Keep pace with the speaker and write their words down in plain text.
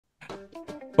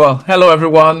Well, hello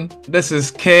everyone. This is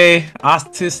K,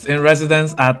 artist in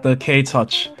residence at the K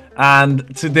Touch.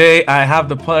 And today I have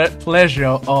the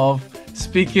pleasure of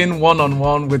speaking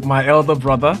one-on-one with my elder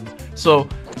brother. So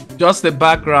just the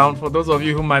background for those of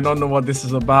you who might not know what this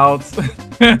is about. Say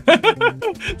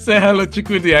hello,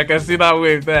 Chukwudi. I can see that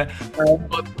wave there.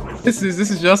 But this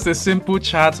is just a simple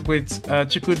chat with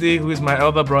Chukwudi, who is my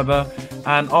elder brother.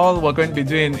 And all we're going to be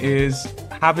doing is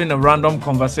having a random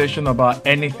conversation about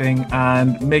anything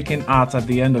and making art at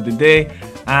the end of the day.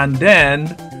 And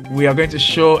then we are going to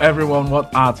show everyone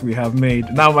what art we have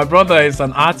made. Now, my brother is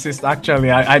an artist, actually.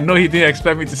 I know he didn't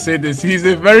expect me to say this. He's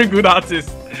a very good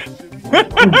artist.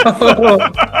 That's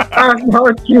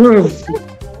not true.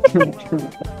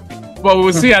 But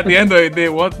we'll see at the end of the day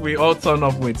what we all turn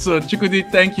up with. So,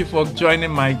 Chukwudi, thank you for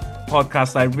joining my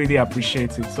podcast. I really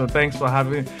appreciate it. So thanks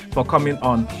for coming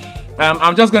on.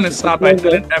 I'm just going to start by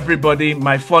telling everybody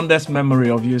my fondest memory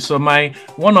of you. So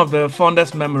one of the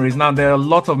fondest memories, now there are a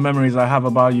lot of memories I have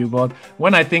about you, but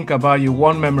when I think about you,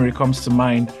 one memory comes to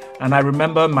mind. And I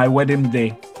remember my wedding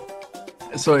day.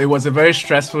 So it was a very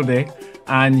stressful day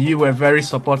and you were very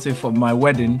supportive for my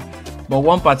wedding. But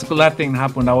one particular thing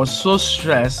happened. I was so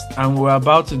stressed and we were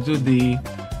about to do the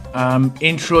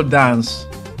intro dance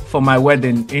for my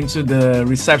wedding into the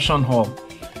reception hall.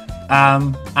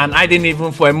 And I didn't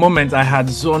even, for a moment, I had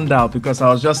zoned out because I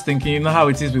was just thinking, you know how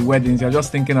it is with weddings, you're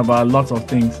just thinking about a lot of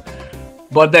things.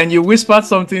 But then you whispered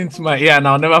something into my ear and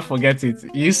I'll never forget it.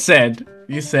 You said,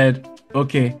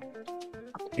 okay,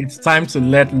 it's time to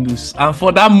let loose. And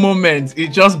for that moment,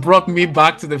 it just brought me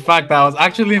back to the fact that I was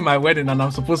actually in my wedding and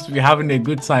I'm supposed to be having a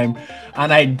good time.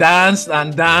 And I danced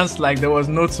and danced like there was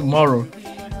no tomorrow.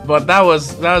 But that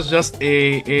was just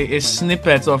a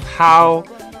snippet of how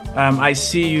I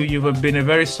see you. You've been a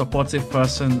very supportive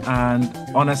person, and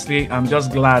honestly, I'm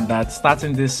just glad that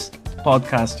starting this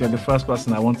podcast, you're the first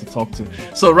person I want to talk to.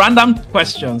 So, random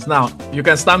questions. Now, you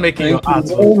can start making your art.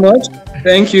 Thank you very much.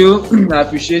 Thank you. I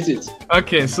appreciate it.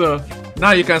 Okay, so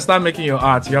now you can start making your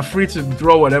art. You're free to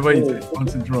draw whatever you want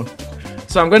to draw.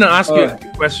 So, I'm going to ask you a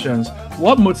few questions.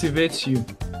 What motivates you?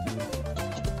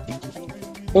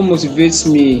 What motivates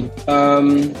me?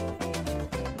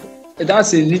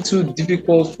 That's a little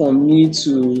difficult for me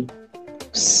to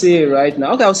say right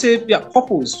now. Okay, I'll say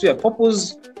purpose. Yeah,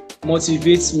 purpose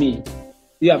motivates me.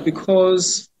 Yeah,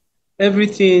 because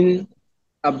everything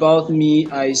about me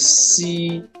I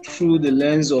see through the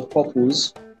lens of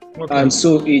purpose, and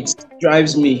so it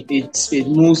drives me. It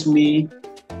moves me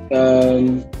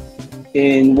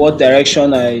in what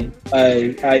direction I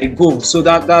go. So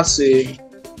that's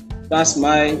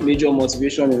my major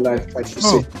motivation in life, I should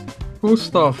say. Cool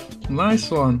stuff. Nice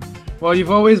one. Well,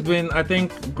 you've always been, I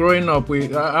think, growing up,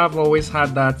 I've always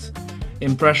had that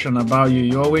impression about you.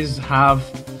 You always have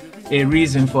a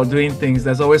reason for doing things.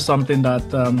 There's always something that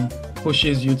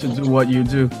pushes you to do what you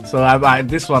do. So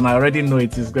this one, I already know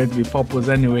it is going to be purpose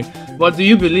anyway. But do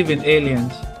you believe in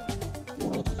aliens?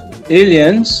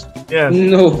 Aliens? Yeah.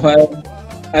 No,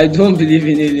 I don't believe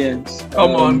in aliens.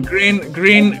 Come on,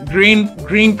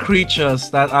 green creatures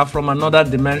that are from another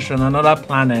dimension, another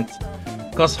planet.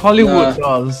 Because Hollywood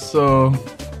does, so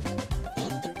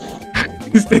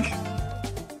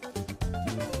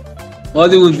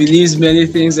Hollywood believes many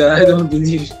things that I don't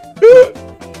believe.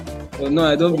 But no,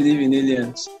 I don't believe in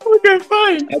aliens. Okay,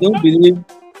 fine. I don't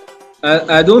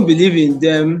believe in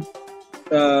them.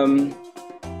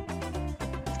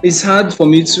 It's hard for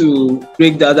me to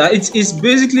break that down. It's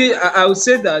basically, I would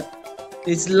say that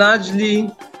it's largely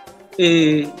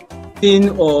a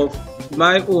thing of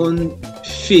my own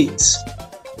faith,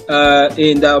 or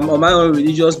my own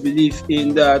religious belief,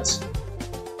 in that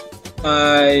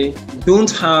I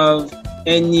don't have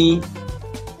anything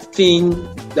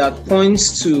that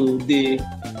points to the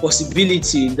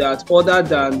possibility that other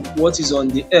than what is on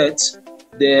the earth,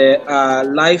 there are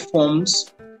life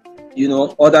forms,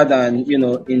 other than,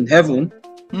 in heaven,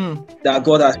 that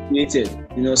God has created,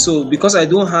 So because I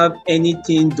don't have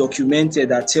anything documented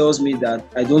that tells me that,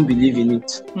 I don't believe in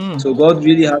it. So God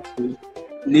really has to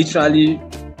literally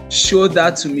show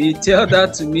that to me, tell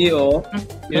that to me, or,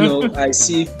 I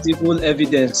see physical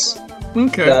evidence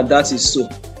that is so.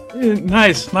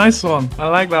 Nice one. I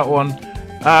like that one.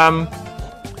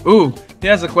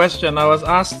 Here's a question. I was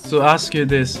asked to ask you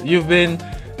this. You've been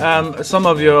some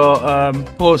of your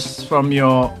posts from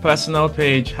your personal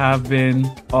page have been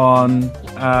on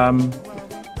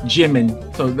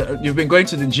gymming. So you've been going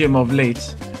to the gym of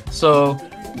late. So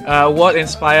what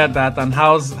inspired that, and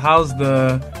how's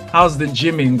the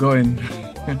gymming going?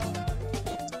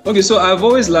 Okay, so I've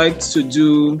always liked to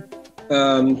do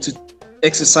to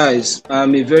exercise.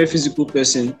 I'm a very physical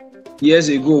person. years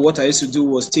ago, what I used to do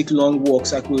was take long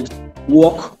walks. I could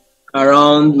walk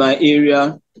around my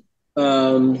area,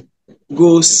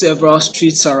 go several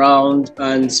streets around,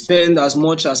 and spend as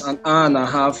much as an hour and a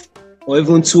half or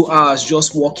even 2 hours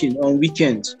just walking on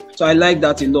weekends. So I like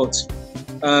that a lot.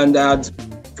 And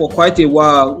for quite a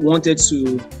while wanted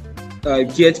to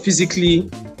get physically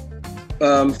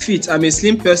fit. I'm a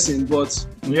slim person, but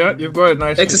yeah, you've got a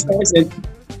nice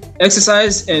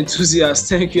exercise enthusiast.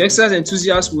 Thank you. Exercise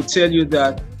enthusiasts will tell you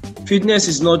that fitness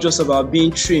is not just about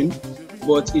being trim,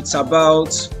 but it's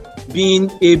about being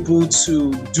able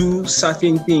to do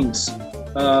certain things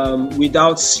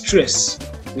without stress,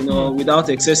 without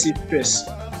excessive stress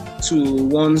to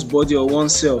one's body or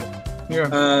oneself. Yeah.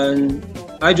 And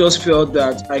I just felt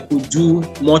that I could do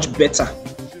much better,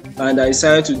 and I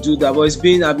decided to do that. But I've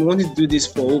been wanting to do this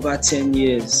for over 10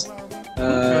 years.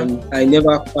 I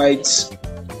never quite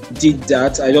did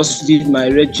that. I just did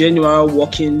my general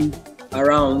walking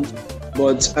around,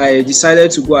 but I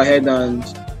decided to go ahead and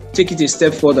take it a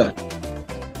step further.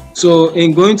 So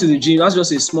in going to the gym, that's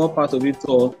just a small part of it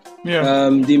all. Yeah.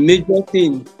 The major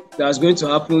thing that's going to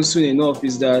happen soon enough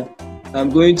is that I'm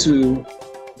going to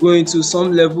go into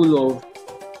some level of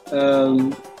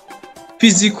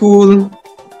physical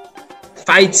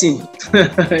fighting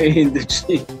in the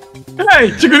gym.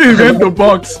 Hey, Chukwudi is going to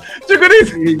box.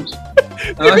 Chukwudi.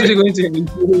 I'm actually going to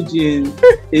engage in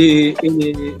a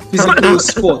physical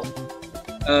sport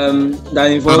that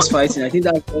involves fighting. I think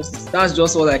that's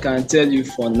just all I can tell you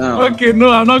for now. Okay, no,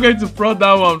 I'm not going to prod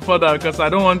that one further because I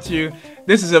don't want you.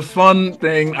 This is a fun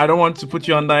thing. I don't want to put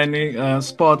you under any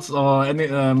spots or any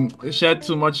shed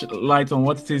too much light on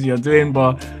what it is you're doing,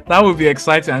 but that would be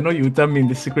exciting. I know you will tell me in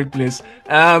the secret place.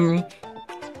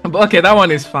 But okay, that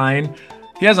one is fine.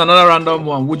 Here's another random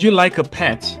one. Would you like a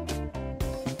pet?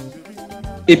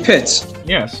 A pet?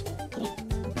 Yes.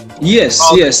 Yes,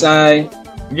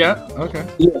 Yeah, okay.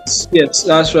 Yes,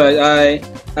 that's right. I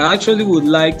actually would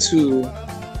like to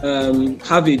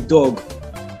have a dog,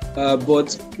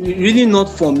 but really not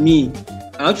for me.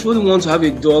 I actually want to have a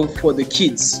dog for the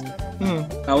kids.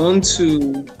 I want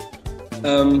to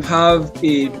have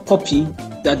a puppy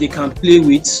that they can play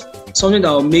with, something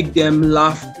that will make them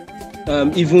laugh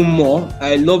even more.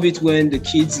 I love it when the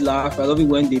kids laugh. I love it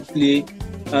when they play.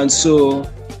 And so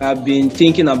I've been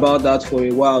thinking about that for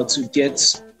a while, to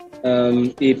get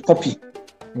a puppy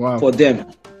for them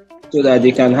so that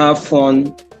they can have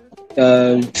fun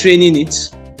training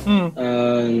it.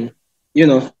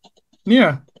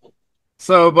 Yeah.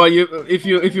 So, but if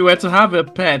you were to have a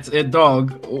pet, a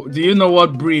dog, do you know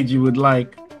what breed you would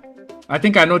like? I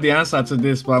think I know the answer to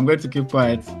this, but I'm going to keep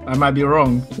quiet. I might be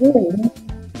wrong.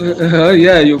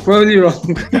 Yeah, you're probably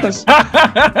wrong.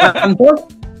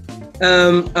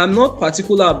 I'm not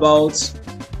particular about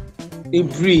a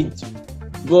breed,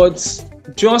 but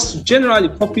just generally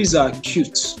puppies are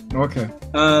cute. Okay.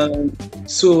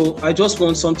 So I just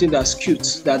want something that's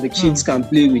cute that the kids can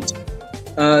play with,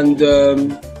 and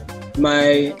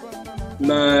my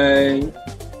mind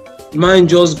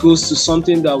just goes to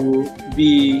something that will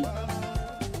be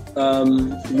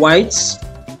white,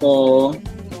 or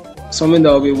something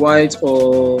that will be white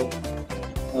or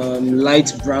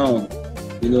light brown,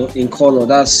 in color.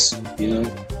 That's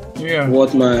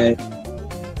what my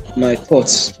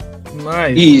thoughts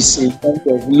is in terms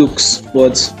of looks,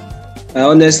 but I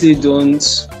honestly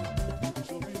don't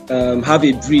have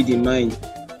a breed in mind.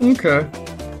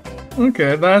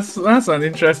 Okay, that's an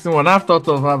interesting one. I've thought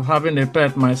of having a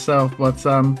pet myself, but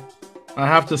I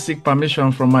have to seek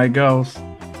permission from my girls,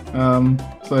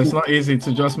 so it's not easy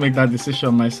to just make that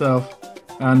decision myself,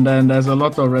 and then there's a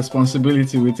lot of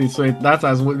responsibility with it, so that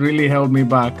has really held me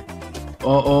back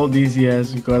all these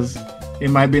years, because it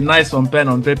might be nice on pen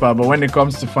on paper, but when it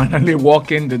comes to finally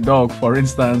walking the dog, for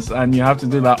instance, and you have to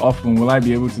do that often, will I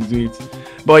be able to do it?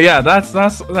 But yeah,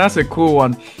 that's a cool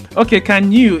one. Okay,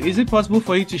 is it possible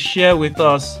for you to share with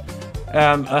us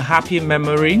a happy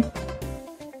memory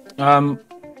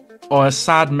or a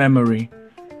sad memory,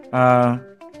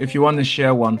 if you want to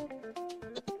share one?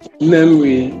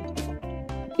 Memory.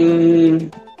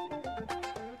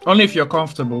 Only if you're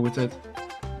comfortable with it.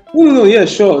 No, yeah,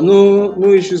 sure.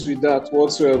 No issues with that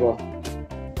whatsoever.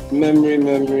 Memory.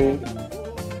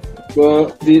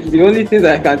 But the only thing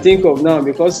that I can think of now,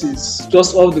 because it's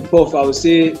just off the cuff, I would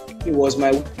say it was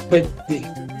my birthday.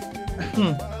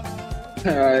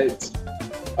 Alright.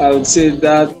 I would say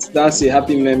that's a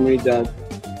happy memory that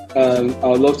I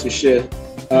would love to share.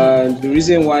 And the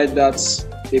reason why that's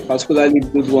a particularly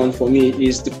good one for me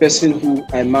is the person who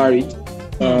I married.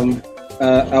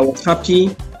 I was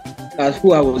happy at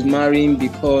who I was marrying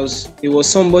because it was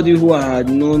somebody who I had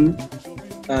known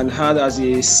and had as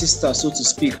a sister, so to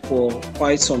speak, for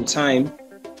quite some time.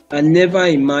 I never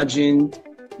imagined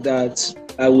that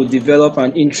I would develop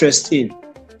an interest in.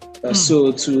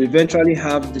 So to eventually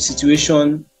have the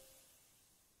situation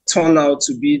turn out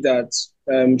to be that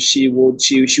she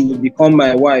would become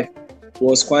my wife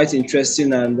was quite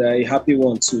interesting and a happy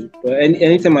one too. But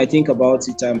anytime I think about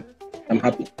it, I'm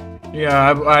happy.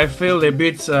 Yeah, I feel a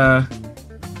bit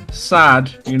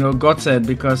sad, gutted,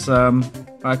 because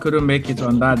I couldn't make it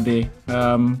on that day.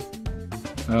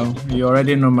 Well, you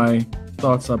already know my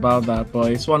thoughts about that,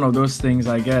 but it's one of those things.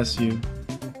 I guess you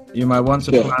might want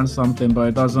to plan something, but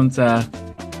it doesn't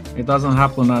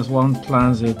happen as one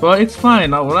plans it. But it's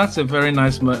fine. Well, that's a very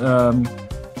nice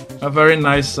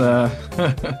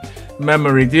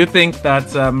memory. Do you think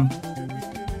that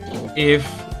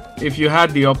if you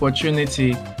had the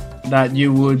opportunity, that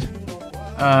you would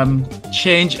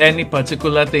change any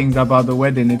particular things about the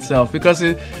wedding itself? Because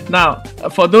now,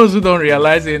 for those who don't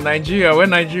realize, in Nigeria, when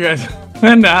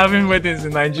they're having weddings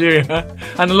in Nigeria,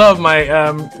 and a lot of my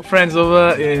friends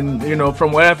over in,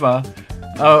 from wherever,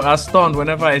 are stunned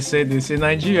whenever I say this. In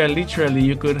Nigeria, literally,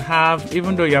 you could have,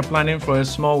 even though you're planning for a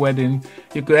small wedding,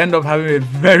 you could end up having a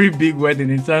very big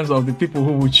wedding in terms of the people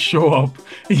who would show up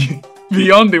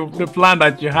beyond the plan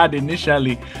that you had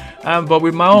initially. But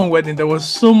with my own wedding, there was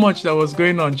so much that was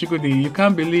going on, Chukwudi. You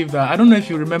can't believe that. I don't know if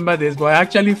you remember this, but I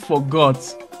actually forgot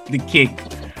the cake.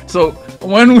 So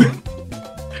when we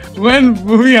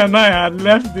and I had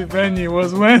left the venue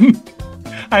was when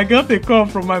I got a call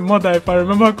from my mother, if I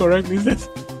remember correctly. Says,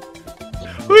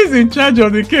 "Who is in charge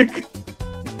of the cake?"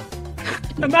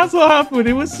 And that's what happened.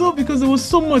 It was because there was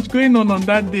so much going on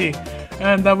that day,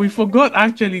 and that we forgot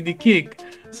actually the cake.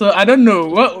 So I don't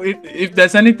know if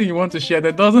there's anything you want to share.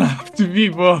 That doesn't have to be,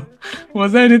 but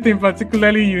was there anything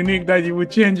particularly unique that you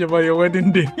would change about your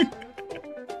wedding day?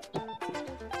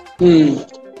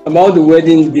 About the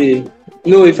wedding day.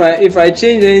 No, if I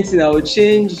change anything, I would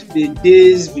change the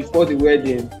days before the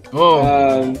wedding. Oh.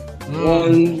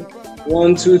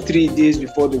 1, 2, 3 days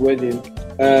before the wedding.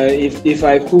 If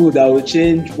I could, I would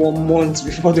change 1 month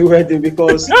before the wedding,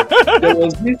 because there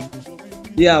was this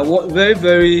very,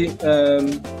 very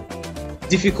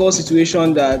difficult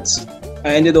situation that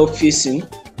I ended up facing.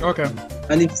 Okay.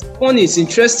 And it's funny, it's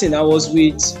interesting. I was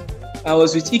with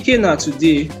Ikena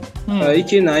today.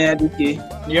 Ikena Ayadike.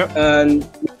 Yep. And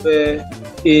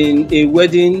in a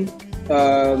wedding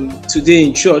today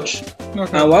in church.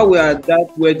 Okay. And while we were at that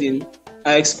wedding,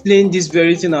 I explained this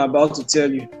very thing I'm about to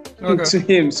tell you to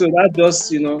him. So that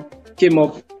just came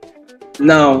up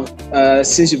now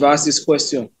since you've asked this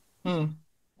question.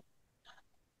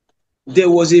 There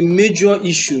was a major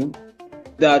issue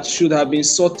that should have been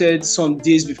sorted some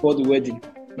days before the wedding.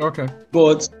 Okay.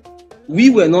 But we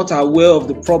were not aware of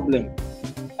the problem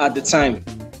at the time.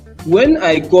 When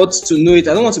I got to know it,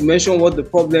 I don't want to mention what the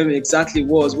problem exactly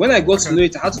was. When I got to know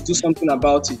it, I had to do something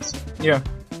about it. Yeah.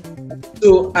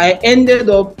 So I ended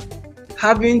up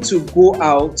having to go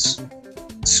out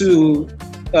to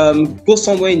go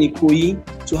somewhere in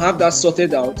Ikoyi to have that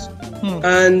sorted out.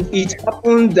 And it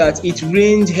happened that it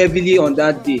rained heavily on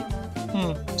that day.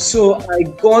 So I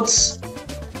got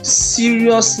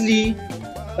seriously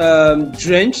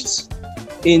drenched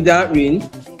in that rain.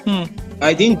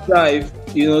 I didn't drive,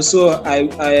 so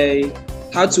I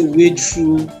had to wade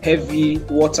through heavy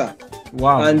water.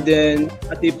 Wow. And then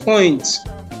at a point,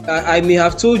 I may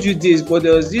have told you this, but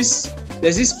there's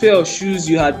this pair of shoes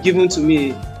you had given to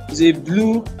me. It's a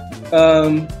blue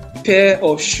pair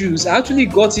of shoes. I actually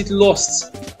got it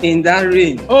lost in that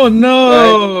rain. Oh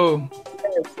no! Right?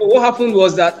 So what happened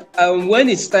was that when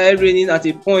it started raining at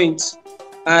a point,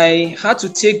 I had to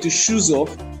take the shoes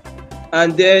off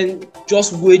and then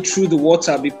just wade through the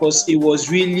water because it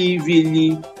was really,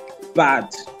 really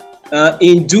bad.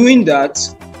 In doing that,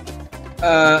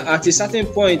 at a certain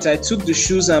point, I took the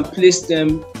shoes and placed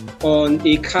them on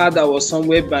a car that was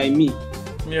somewhere by me.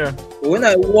 Yeah. When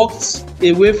I walked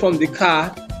away from the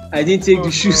car, I didn't take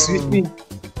the shoes with me.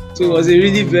 So it was a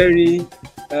really very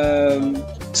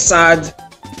sad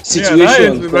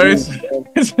situation. Yeah,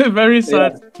 it's a very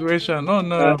sad situation. Oh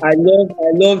no! I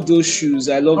love those shoes.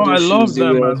 I love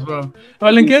them as well.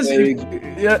 Well, in case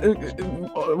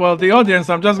the audience,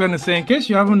 I'm just going to say, in case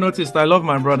you haven't noticed, I love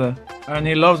my brother, and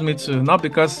he loves me too. Not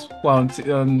because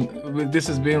this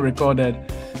is being recorded.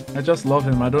 I just love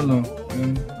him. I don't know.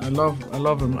 And I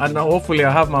love him, and hopefully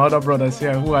I have my other brothers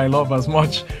here who I love as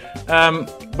much.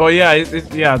 But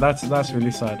yeah, that's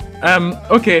really sad.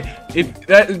 Okay,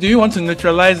 do you want to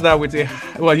neutralize that with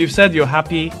you've said you're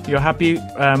happy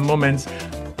moments,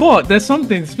 but there's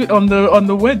something on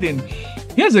the wedding.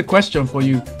 Here's a question for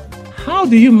you: how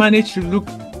do you manage to look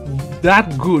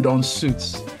that good on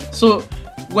suits. So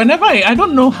whenever I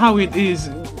don't know how it is,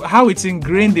 how it's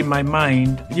ingrained in my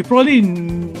mind. You probably,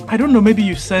 I don't know, maybe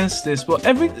you sense this, but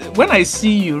when I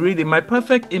see you, really, my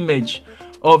perfect image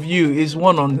of you is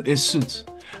one on a suit.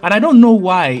 And I don't know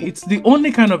why. It's the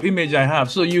only kind of image I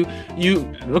have. So you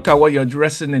look at what you're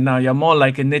dressing in now. You're more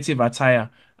like a native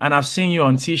attire. And I've seen you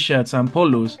on t-shirts and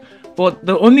polos. But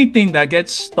the only thing that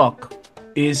gets stuck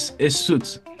is a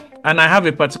suit. And I have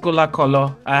a particular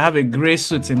color. I have a gray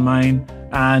suit in mind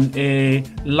and a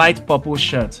light purple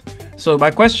shirt. So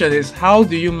my question is, how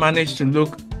do you manage to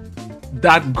look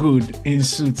that good in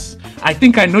suits? I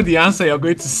think I know the answer you're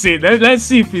going to say. Let's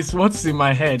see if it's what's in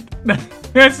my head.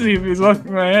 Let's see if it's what's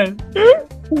in my head.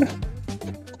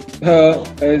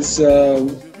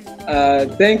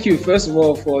 Thank you, first of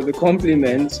all, for the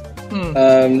compliment.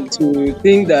 To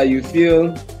think that you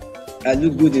feel I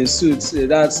look good in suits,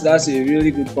 that's a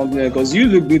really good compliment, because you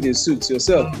look good in suits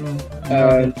yourself.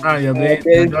 You're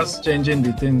just changing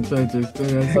the thing.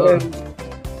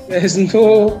 There's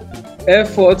no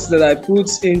effort that I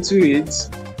put into it.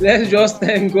 Let's just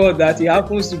thank God that it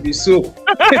happens to be so.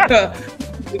 I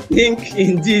think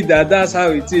indeed that's how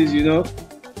it is, you know.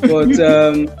 But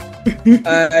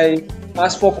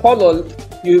as for color,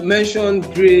 you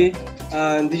mentioned gray.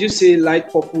 And did you say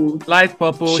light purple? Light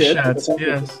purple shirt.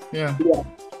 Yes. Yeah.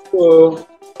 So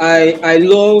I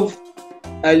love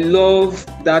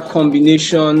that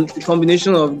combination. The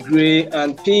combination of gray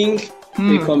and pink.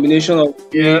 The combination of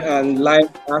gray and light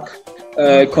black.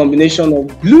 Combination of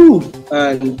blue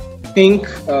and pink,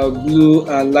 blue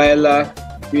and lilac.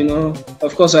 You know,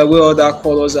 of course, I wear other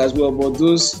colors as well, but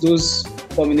those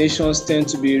combinations tend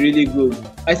to be really good.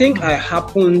 I think I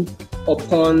happened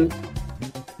upon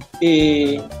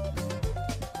a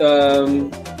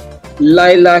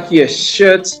lilac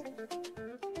shirt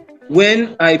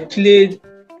when I played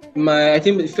I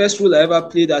think the first role I ever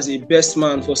played as a best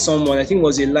man for someone, I think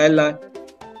was a lilac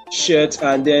shirt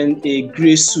and then a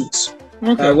gray suit.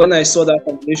 Okay. When I saw that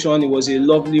combination, it was a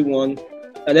lovely one.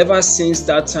 And ever since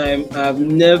that time, I've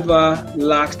never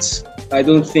lacked, I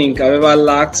don't think I've ever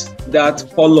lacked that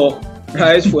color,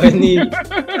 right? For any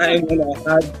time when I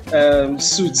had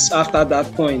suits after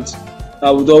that point,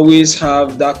 I would always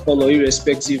have that color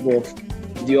irrespective of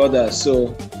the others.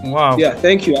 So, wow. Yeah,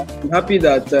 thank you. I'm happy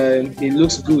that it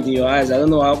looks good in your eyes. I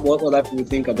don't know what other people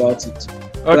think about it,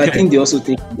 but I think they also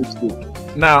think it looks good.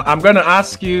 Now, I'm going to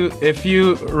ask you a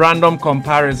few random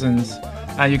comparisons,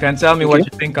 and you can tell me what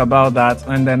you think about that,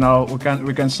 and then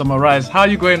we can summarize. How are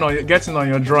you getting on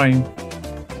your drawing?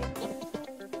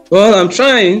 Well, I'm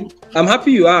trying. I'm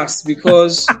happy you asked,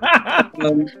 because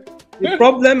the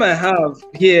problem I have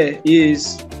here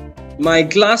is my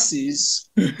glasses.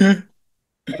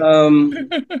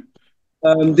 The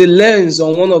lens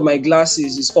on one of my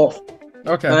glasses is off.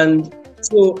 Okay. And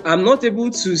so I'm not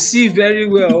able to see very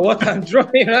well what I'm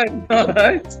drawing right now,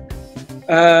 right?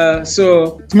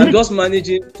 So I'm just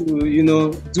managing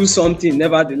to, do something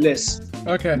nevertheless.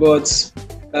 Okay. But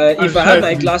if I had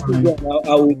my glasses on,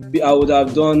 I would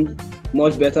have done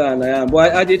much better than I am.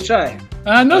 But I did try.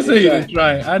 I know say you did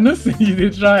try. I know say you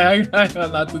did try. I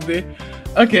on that today.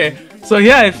 Okay. So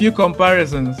here are a few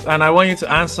comparisons, and I want you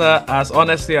to answer as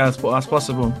honestly as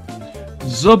possible.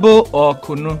 Zobo or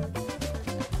Kunnu?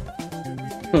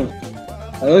 I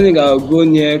don't think I'll go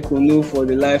near Kunnu for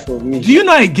the life of me. Do you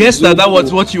know I guessed that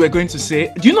was what you were going to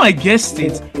say? Do you know I guessed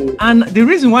it? And the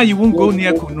reason why you won't go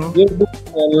near Kunnu,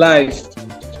 life.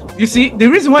 You see, the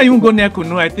reason why you won't go near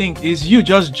Kunnu, I think, is you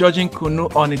just judging Kunnu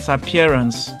on its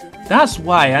appearance. That's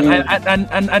why, and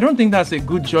I don't think that's a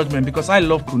good judgment, because I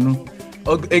love Kunnu.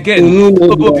 Again,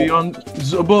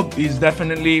 Zobo is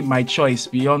definitely my choice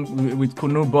beyond with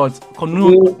Kunnu, but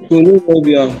Kunnu.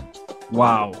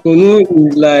 Wow. Kunnu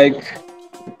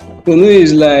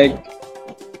is like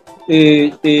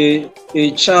a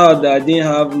child that didn't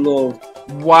have love.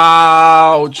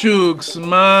 Wow, Chooks,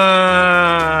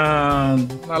 man.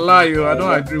 Not lie, I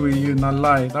don't agree with you. Not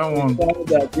lie, that one.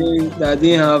 That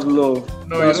didn't have love.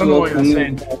 No, you don't know what you're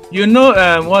saying. You know,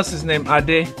 what's his name?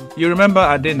 Ade. You remember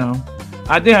Ade now?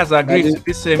 Ade has agreed to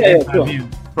this same interview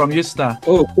from Usta.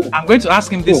 Oh, cool. I'm going to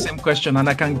ask him this same question, and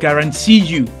I can guarantee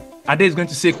you, Ade is going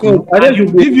to say Kunnu. And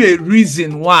he'll give you a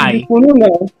reason why.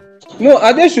 No,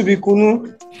 Ade should be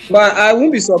Kunnu. But I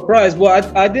won't be surprised. But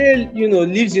Ade,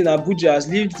 lives in Abuja, has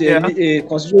lived a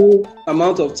considerable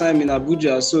amount of time in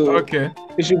Abuja. So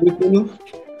it should be Kunnu.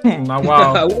 Now,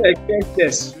 wow. I would expect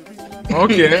this.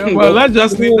 Okay, well, let's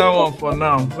just leave that one for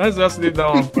now.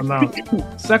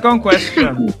 Second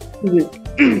question.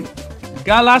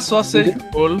 Gala sausage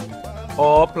roll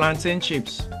or plantain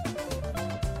chips?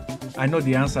 I know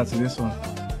the answer to this one.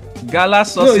 Gala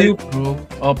sausage roll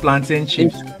or plantain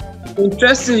chips?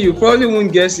 Interesting, you probably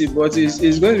won't guess it, but it's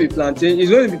going to be plantain. It's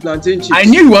going to be plantain chips. I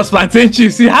knew it was plantain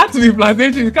chips. It had to be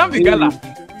plantain chips. It can't be Gala.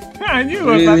 I knew it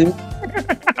was Really?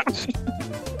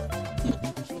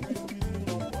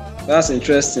 That's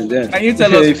interesting then. Can you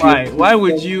tell us why? Why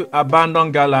would you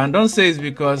abandon Gala? And don't say it's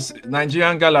because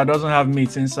Nigerian Gala doesn't have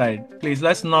meat inside. Please,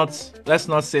 let's not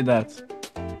say that.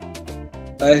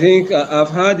 I think I've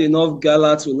had enough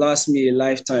Gala to last me a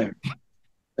lifetime.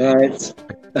 Right?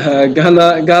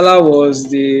 Gala was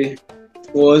the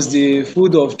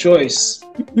food of choice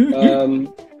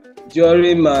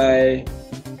during my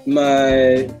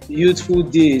youthful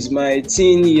days, my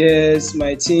teen years,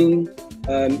 my teen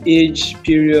age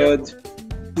period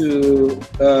to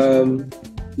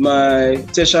my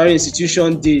tertiary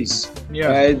institution days. Yeah,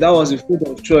 right? That was the food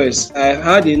of choice. I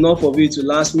had enough of it to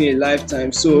last me a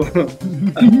lifetime, so I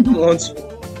don't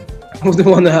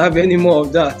want to have any more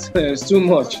of that. It's too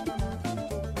much.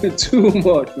 Too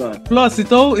much, man. Plus,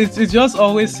 it just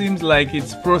always seems like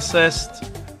it's processed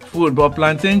food, but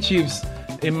plantain chips,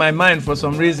 in my mind, for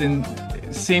some reason,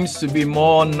 seems to be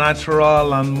more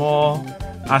natural and more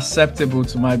acceptable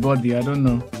to my body. I don't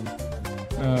know.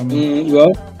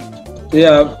 Well,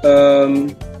 yeah,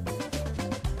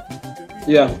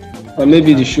 yeah, or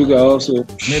maybe the sugar also.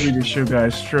 Maybe the sugar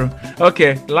is true.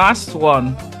 Okay, last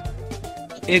one.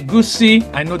 Egusi.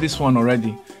 I know this one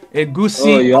already.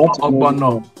 Egusi or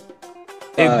ogbono.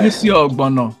 Egusi or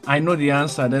ogbono. I know the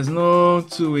answer. There's no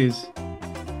two ways.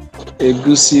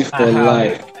 Egusi for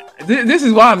life. This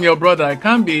is why I'm your brother. I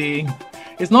can't be.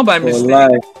 It's not by mistake.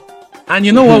 Life. And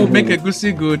you know what would make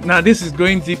egusi good? Now this is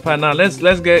going deeper. Now let's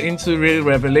get into real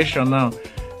revelation now.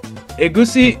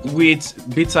 Egusi with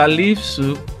bitter leaf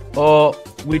soup or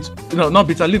with not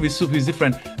bitter leaf with soup is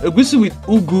different. Egusi with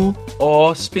ugu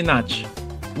or spinach.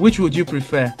 Which would you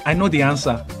prefer? I know the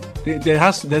answer.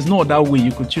 There's no other way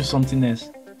you could choose something else.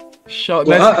 Sure.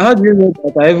 Well, how do you know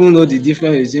that I even know the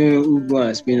difference between ugu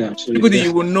and spinach? Chukwudi,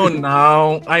 you will know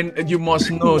now. You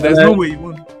must know. There's no way you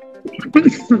won't.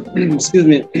 Excuse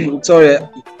me. Sorry,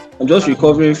 I'm just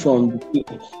recovering from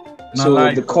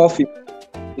the coffee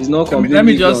is not completely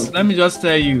let me just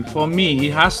tell you. For me,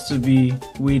 it has to be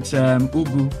with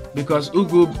ugu, because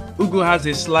ugu has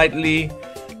a slightly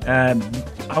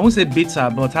I won't say bitter,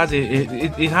 but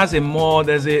it has a more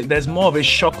there's more of a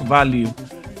shock value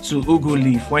to ugu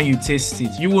leaf when you taste it.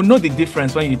 You will know the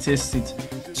difference when you taste it.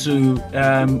 True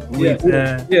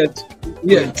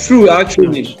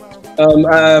actually.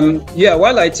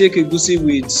 While I take egusi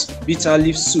with bitter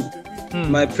leaf soup,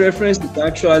 my preference is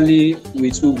actually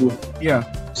with ugu. Yeah,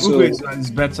 so, ugu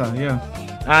is better. Yeah,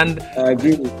 and I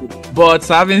agree with you. But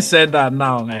having said that,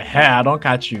 now I don't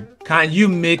catch you. Can you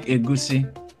make egusi?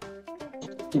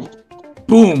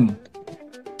 Boom.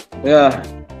 Yeah.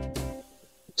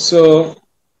 So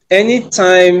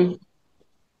anytime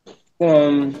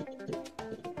from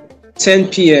 10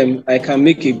 p.m. I can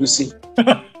make egusi.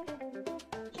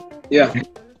 Yeah.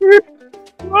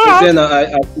 Then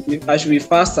I should be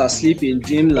fast asleep in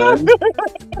dreamland.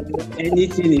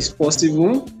 Anything is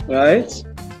possible, right?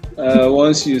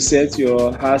 Once you set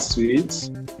your heart to it.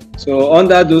 So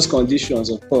under those conditions,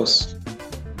 of course,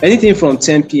 anything from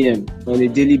 10 p.m. on a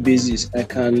daily basis,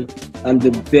 I'm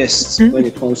the best when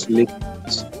it comes to making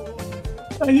it.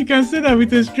 And you can say that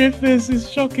with a straight face. It's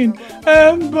shocking.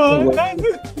 But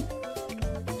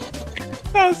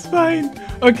that's fine.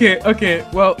 Okay.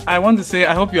 Well, I want to say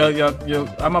I hope you're.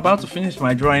 I'm about to finish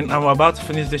my drawing. I'm about to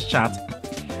finish this chat.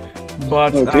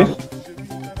 But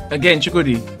again,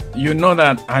 Chukwudi, you know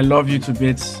that I love you to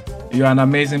bits. You're an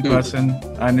amazing person,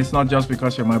 and it's not just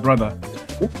because you're my brother.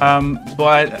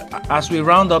 But as we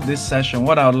round up this session,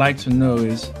 what I would like to know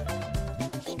is,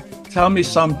 tell me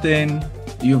something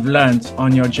you've learned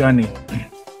on your journey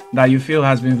that you feel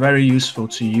has been very useful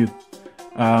to you.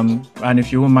 And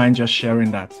if you won't mind just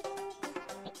sharing that.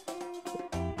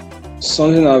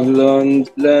 Something I've learned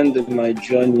in my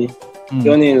journey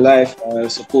in life, I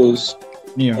suppose.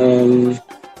 Yeah.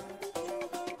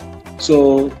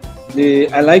 So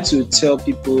I like to tell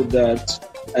people that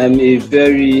I'm a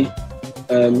very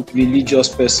religious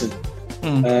person,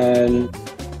 and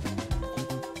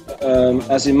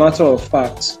as a matter of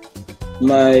fact,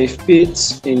 my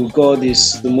faith in God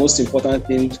is the most important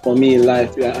thing for me in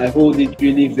life. I hold it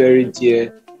really very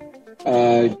dear.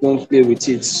 I don't play with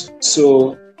it.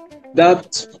 So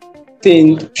that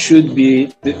thing should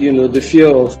be, the fear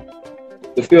of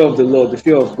the Lord, the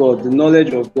fear of God, the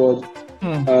knowledge of God.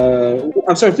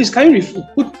 I'm sorry, please, can you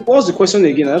what was the question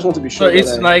again? I just want to be sure. So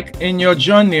it's like in your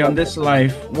journey on this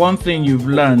life, one thing you've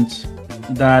learned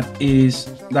that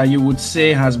you would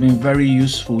say has been very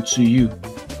useful to you.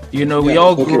 You know, we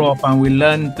all grew up and we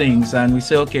learn things and we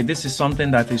say, okay, this is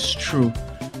something that is true.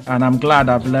 And I'm glad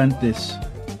I've learned this.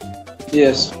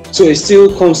 Yes. So it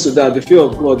still comes to that, the fear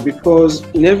of God, because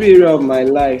in every area of my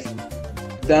life,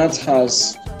 that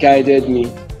has guided me.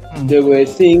 There were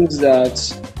things that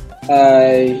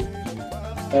I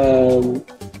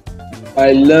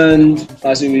learned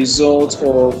as a result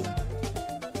of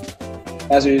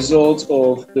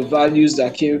the values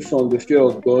that came from the fear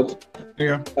of God.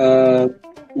 Yeah.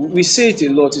 We say it a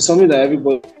lot. It's something that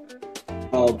everybody,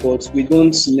 but we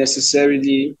don't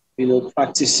necessarily,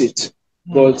 practice it.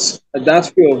 But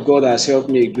that fear of God has helped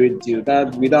me a great deal.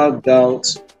 That, without doubt,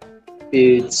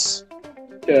 it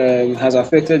has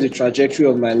affected the trajectory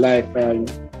of my life, and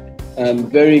I'm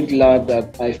very glad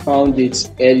that I found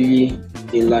it early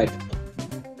in life.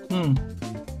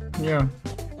 Yeah,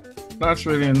 that's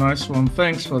really a nice one.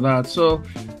 Thanks for that. So,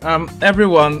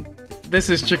 everyone, this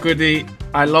is Chukwudi.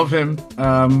 I love him.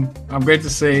 I'm going to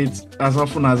say it as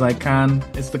often as I can.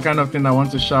 It's the kind of thing I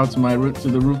want to shout to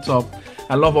the rooftop.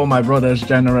 I love all my brothers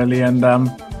generally, and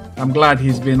I'm glad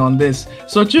he's been on this.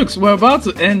 So, Chooks, we're about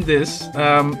to end this.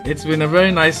 It's been a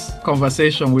very nice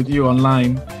conversation with you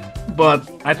online, but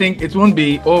I think it won't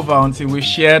be over until we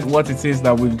shared what it is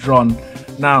that we've drawn.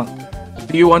 Now,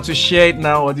 do you want to share it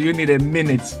now, or do you need a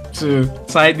minute to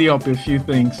tidy up a few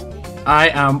things? I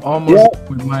am almost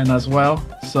with mine as well,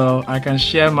 so I can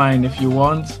share mine if you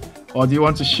want, or do you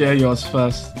want to share yours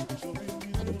first?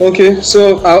 Okay,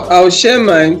 so I'll share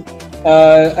mine.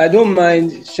 I don't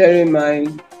mind sharing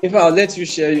mine. If I'll let you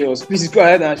share yours, please go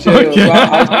ahead and share yours.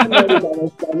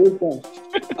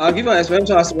 I'll give an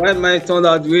explanation as to why mine turned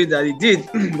out the way that it did.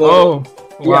 Wow.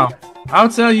 I'll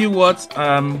tell you what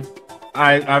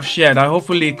I've shared.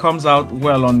 Hopefully it comes out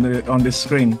well on the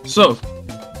screen. So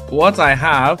what I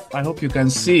have, I hope you can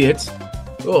see it.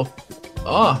 Oh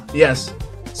yes.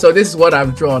 So this is what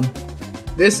I've drawn.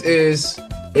 This is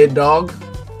a dog,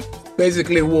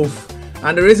 basically wolf.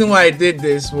 And the reason why I did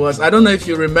this was, I don't know if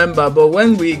you remember, but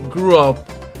when we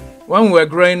were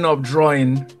growing up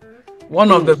drawing,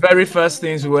 one of the very first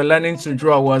things we were learning to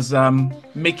draw was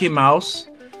Mickey Mouse.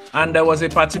 And there was a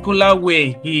particular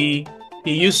way he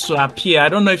used to appear. I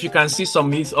don't know if you can see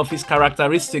some of his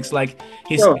characteristics, like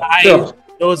his eyes,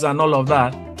 nose, and all of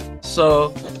that.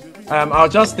 So I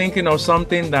was just thinking of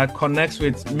something that connects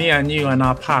with me and you and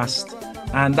our past.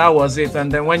 And that was it.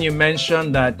 And then when you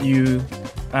mentioned that you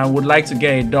would like to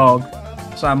get a dog,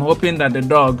 so I'm hoping that the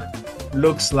dog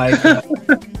looks like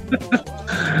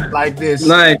like this.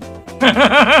 Nice.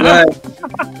 Nice.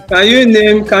 Can you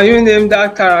name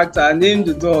that character? Name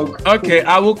the dog. Okay,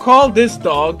 I will call this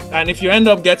dog, and if you end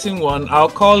up getting one, I'll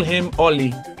call him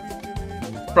Ollie.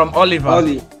 From Oliver.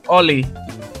 Ollie.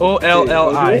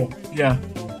 O-L-L-I. Yeah.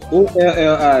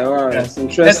 O-L-L-I. All right. Yes.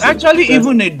 Interesting. There's actually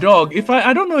even a dog.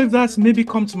 I don't know if that's maybe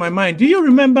come to my mind. Do you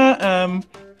remember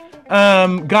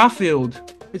Garfield?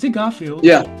 Is it Garfield?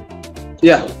 Yeah,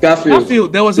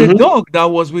 Garfield. There was a dog that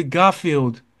was with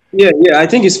Garfield. Yeah, I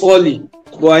think it's Ollie,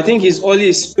 but I think his Ollie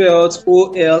is spelled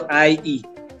O-L-I-E.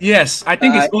 Yes, I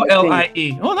think it's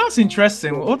O-L-I-E. Oh, that's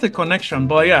interesting. What a connection.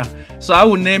 But yeah, so I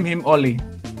will name him Ollie.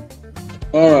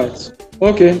 All right.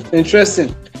 Okay,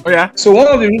 interesting. Oh yeah. So one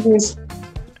of the reasons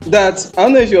that, I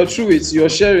don't know if you're true with your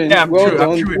sharing. Yeah, I'm well true.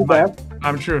 done. I'm true with mine.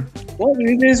 I'm true. One of the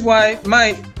reasons why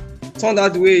mine turned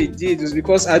out the way it did was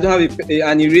because I don't have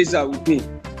an eraser with me.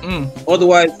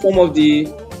 Otherwise, some of the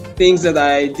things that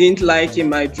I didn't like in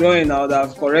my drawing, I would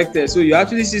have corrected. So you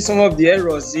actually see some of the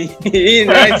errors right in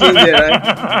there,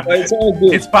 right? But it's all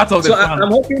good. It's part of the fun.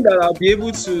 I'm hoping that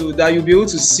you'll be able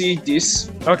to see this.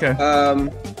 Okay.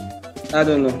 I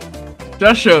don't know.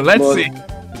 Just sure. Let's see.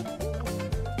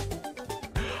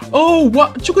 Oh,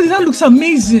 what? Chukwudi, that looks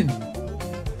amazing.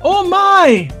 Oh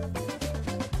my.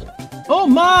 Oh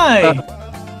my.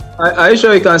 Are you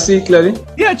sure you can see clearly?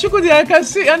 Yeah, Chukwudi, I can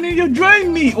see. I mean, you're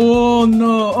drawing me. Oh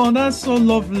no. Oh, that's so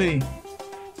lovely.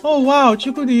 Oh wow,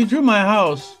 Chukwudi, you drew my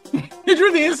house. You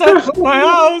drew the inside of my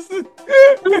house.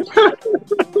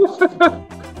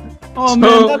 Oh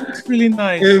man, that looks really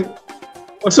nice.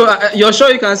 So you're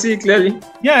sure you can see it clearly?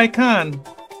 Yeah, I can.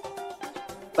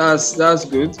 That's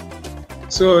good.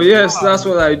 So yes, That's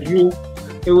what I drew.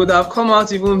 It would have come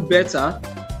out even better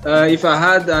if I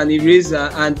had an eraser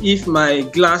and if I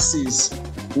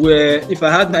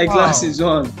had my glasses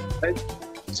on. Right?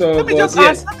 So let me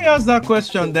ask that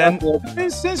question then.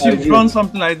 Since you've drawn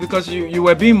something like, because you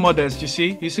were being modest, you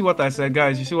see what I said,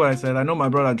 guys. You see what I said. I know my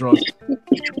brother draws.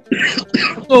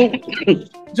 So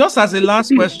just as a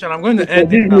last question, I'm going to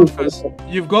end it now because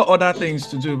you've got other things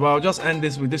to do, but I'll just end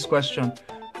this with this question.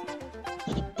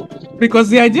 because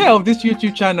the idea of this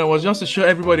YouTube channel was just to show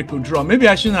everybody could draw. Maybe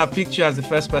I shouldn't have picked you as the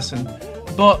first person,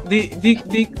 but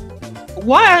the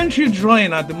why aren't you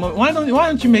drawing at the moment? Why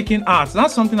aren't you making art?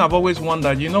 That's something I've always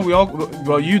wondered. You know, we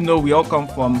all come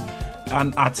from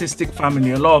an artistic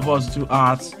family. A lot of us do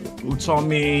art.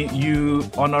 Utomi, you,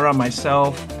 Honora,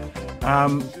 myself.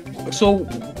 So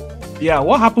yeah,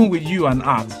 what happened with you and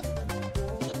art?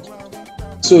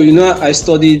 So, you know, I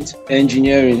studied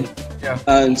engineering. Yeah.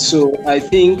 And so I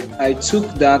think I took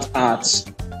that art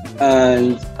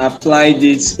and applied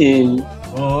it in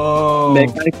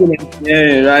mechanical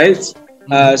engineering,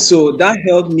 right? So that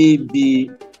helped me be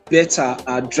better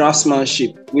at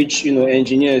draftsmanship, which, you know,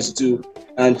 engineers do,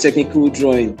 and technical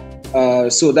drawing.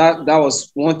 So that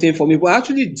was one thing for me. But I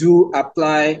actually do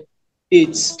apply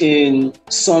it in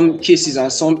some cases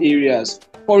and some areas.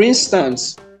 For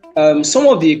instance, some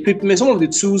of the equipment, some of the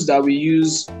tools that we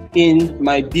use in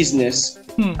my business,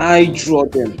 I draw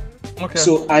them. Okay.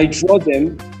 So I draw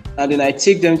them and then I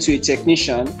take them to a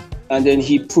technician and then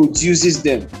he produces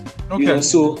them. Okay. You know,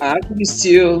 so I actually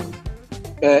still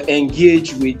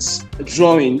engage with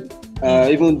drawing,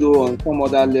 even though on some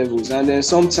other levels. And then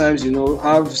sometimes, you know,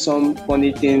 have some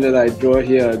funny thing that I draw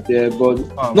here or there, but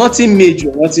nothing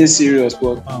major, nothing serious,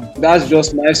 but that's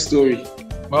just my story.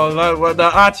 Well,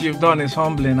 the art you've done is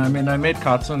humbling. I mean, I made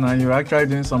cartoon and you're actually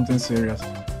doing something serious.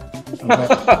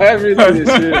 Everything is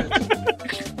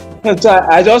serious. So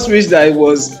I just wish that it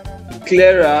was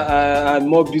clearer and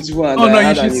more beautiful.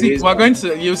 And you should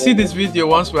see. You'll see this video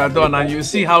once we are done, and you'll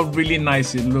see how really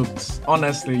nice it looks.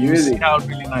 Honestly, you see how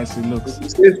really nice it looks.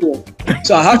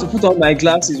 So I have to put on my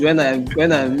glasses when I'm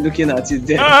looking at it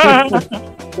there.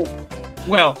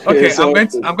 Well, okay, so,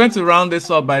 I'm going to round this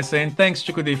up by saying thanks,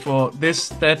 Chukwudi, for this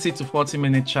 30 to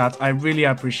 40-minute chat. I really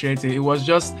appreciate it. It was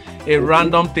just a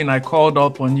random thing. I called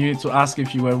up on you to ask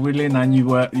if you were willing, and you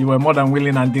were more than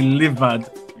willing and delivered.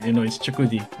 You know, it's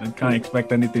Chukwudi. I can't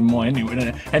expect anything more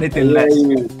anyway, anything less.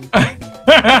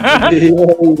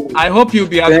 I hope you'll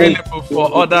be available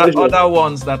for other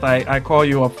ones that I call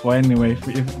you up for anyway,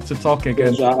 to talk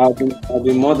again. Yes, I'll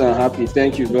be more than happy.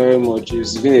 Thank you very much.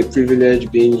 It's been a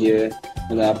privilege being here,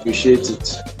 and I appreciate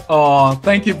it. Oh,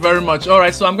 thank you very much. All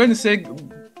right, so I'm going to say,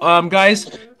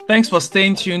 guys, thanks for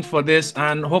staying tuned for this,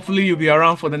 and hopefully you'll be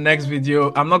around for the next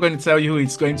video. I'm not going to tell you who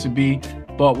it's going to be,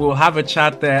 but we'll have a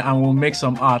chat there and we'll make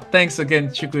some art. Thanks again,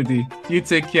 Chukwudi. You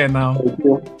take care now. Thank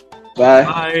you. Bye.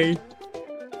 Bye.